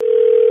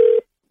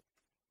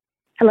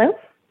Hello?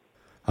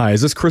 Hi, is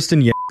this Kristen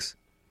Yanks?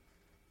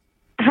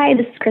 Hi,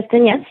 this is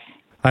Kristen, yes.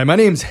 Hi, my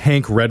name's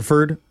Hank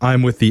Redford.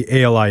 I'm with the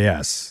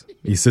ALIS,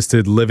 the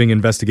Assisted Living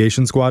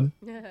Investigation Squad.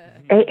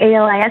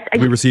 ALIS?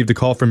 We received a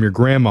call from your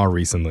grandma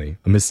recently,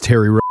 a Miss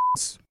Terry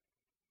Rhodes.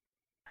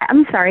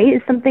 I'm sorry,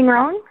 is something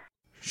wrong?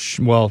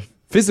 Well,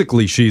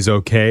 physically she's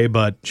okay,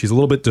 but she's a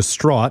little bit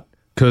distraught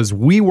because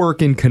we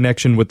work in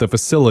connection with the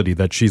facility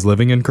that she's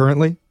living in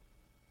currently.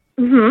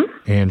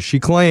 Mm-hmm. And she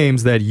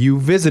claims that you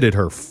visited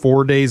her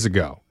 4 days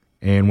ago.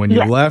 And when you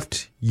Yes.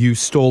 left, you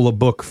stole a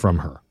book from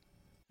her.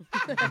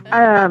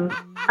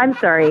 I'm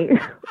sorry.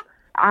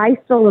 I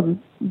stole a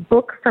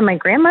book from my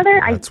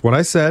grandmother? That's what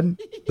I said.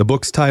 The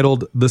book's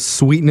titled The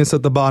Sweetness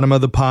at the Bottom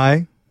of the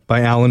Pie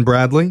by Alan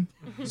Bradley.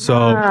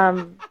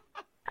 So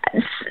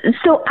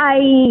So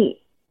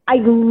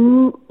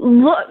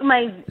look,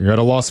 you're at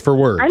a loss for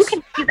words. I'm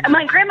confused.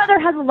 My grandmother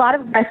has a lot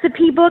of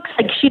recipe books.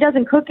 Like, she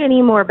doesn't cook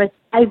anymore, but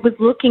I was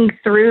looking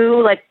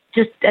through, like,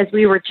 just as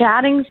we were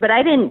chatting, but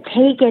I didn't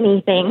take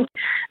anything.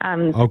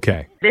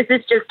 Okay. This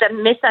is just a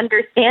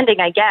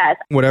misunderstanding, I guess.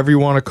 Whatever you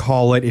want to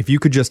call it, if you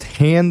could just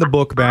hand the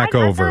book back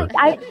over.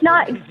 It's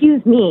not,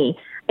 excuse me,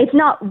 it's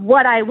not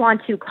what I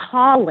want to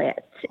call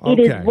it. It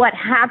is Okay. what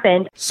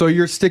happened. So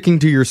you're sticking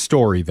to your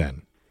story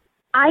then?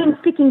 I'm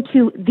sticking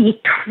to the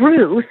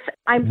truth.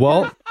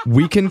 Well,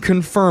 we can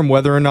confirm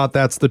whether or not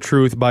that's the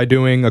truth by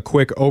doing a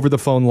quick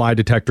over-the-phone lie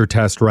detector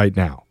test right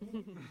now.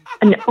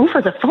 An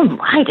over-the-phone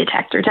lie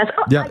detector test.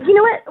 Oh, Yeah. You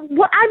know what?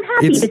 Well, I'm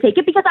happy to take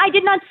it because I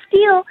did not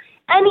steal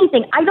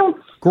anything. I don't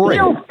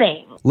steal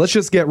things. Let's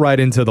just get right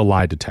into the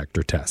lie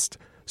detector test.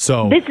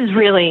 So, This is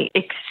really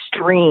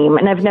extreme,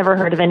 and I've never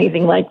heard of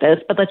anything like this,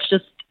 but let's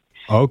just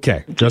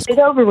okay, just get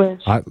it over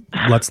with.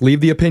 let's leave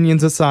the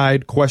opinions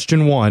aside.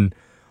 Question 1.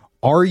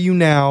 Are you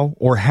now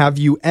or have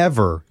you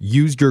ever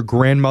used your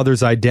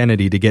grandmother's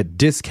identity to get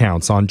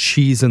discounts on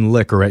cheese and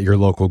liquor at your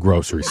local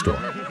grocery store?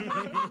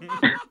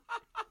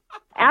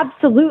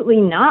 Absolutely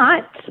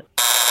not.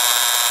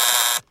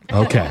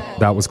 Okay,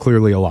 that was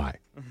clearly a lie.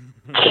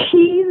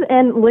 Cheese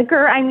and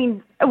liquor? I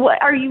mean,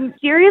 what, are you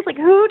serious? Like,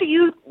 who do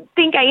you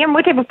think I am?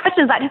 What type of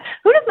question is that?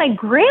 Who does my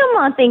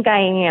grandma think I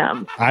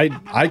am?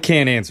 I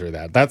can't answer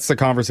that. That's the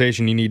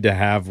conversation you need to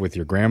have with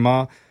your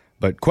grandma.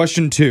 But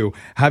question 2,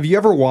 have you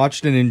ever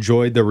watched and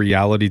enjoyed the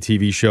reality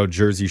TV show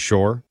Jersey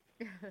Shore?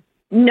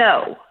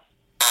 No.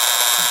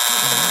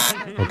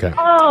 Okay.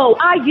 Oh,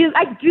 I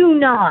do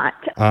not.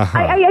 Uh-huh.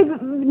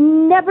 I've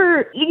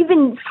never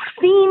even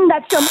seen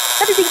that show.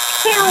 That is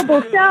a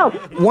terrible show.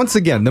 Once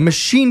again, the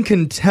machine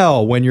can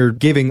tell when you're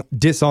giving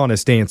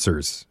dishonest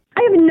answers.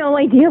 I have no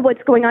idea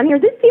what's going on here.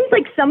 This seems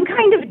like some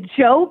kind of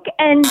joke,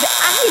 and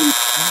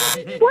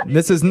what?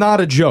 This is not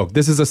a joke.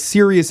 This is a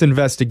serious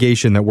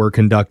investigation that we're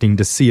conducting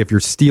to see if you're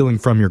stealing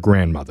from your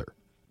grandmother.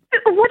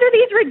 What are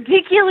these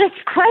ridiculous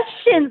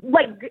questions?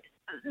 Like,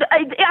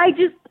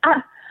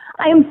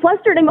 I am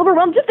flustered. I'm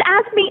overwhelmed. Just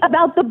ask me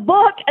about the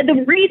book and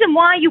the reason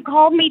why you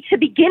called me to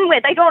begin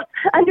with. I don't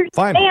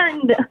understand.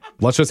 Fine.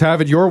 Let's just have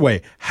it your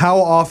way. How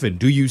often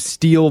do you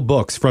steal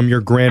books from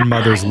your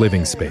grandmother's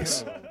living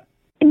space?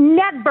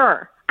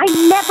 Never. I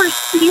never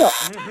steal.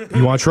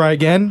 You want to try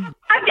again?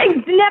 I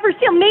never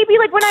steal. Maybe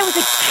like when I was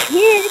a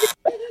kid.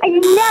 I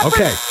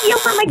never steal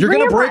from my You're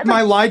going to grandma. break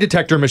my lie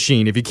detector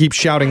machine if you keep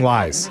shouting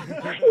lies.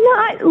 I'm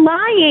not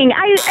lying.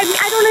 I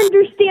don't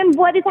understand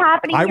what is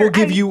happening I here. will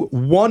give you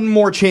one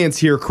more chance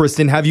here,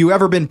 Kristen. Have you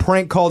ever been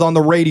prank called on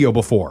the radio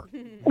before?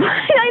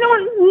 I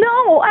don't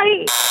know.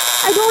 I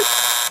don't.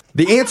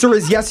 The answer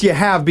is yes, you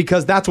have,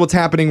 because that's what's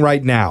happening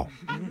right now.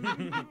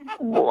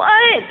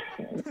 What?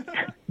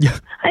 Yeah.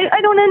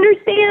 I don't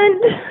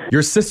understand.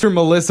 Your sister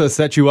Melissa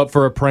set you up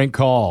for a prank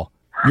call.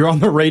 You're on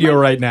the radio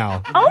right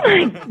now. Oh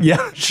my.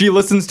 Yeah, she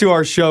listens to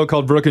our show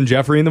called Brooke and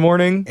Jeffrey in the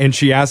morning, and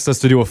she asked us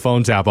to do a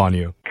phone tap on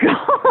you.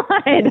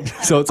 God.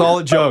 So it's all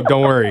a joke,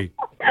 don't worry.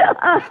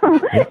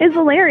 It's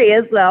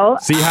hilarious, though.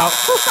 See how?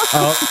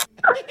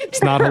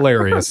 It's not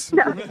hilarious.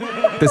 No.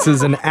 This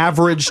is an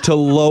average to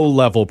low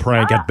level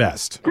prank at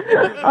best.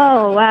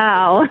 Oh,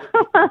 wow.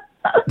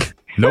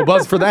 No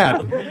buzz for that.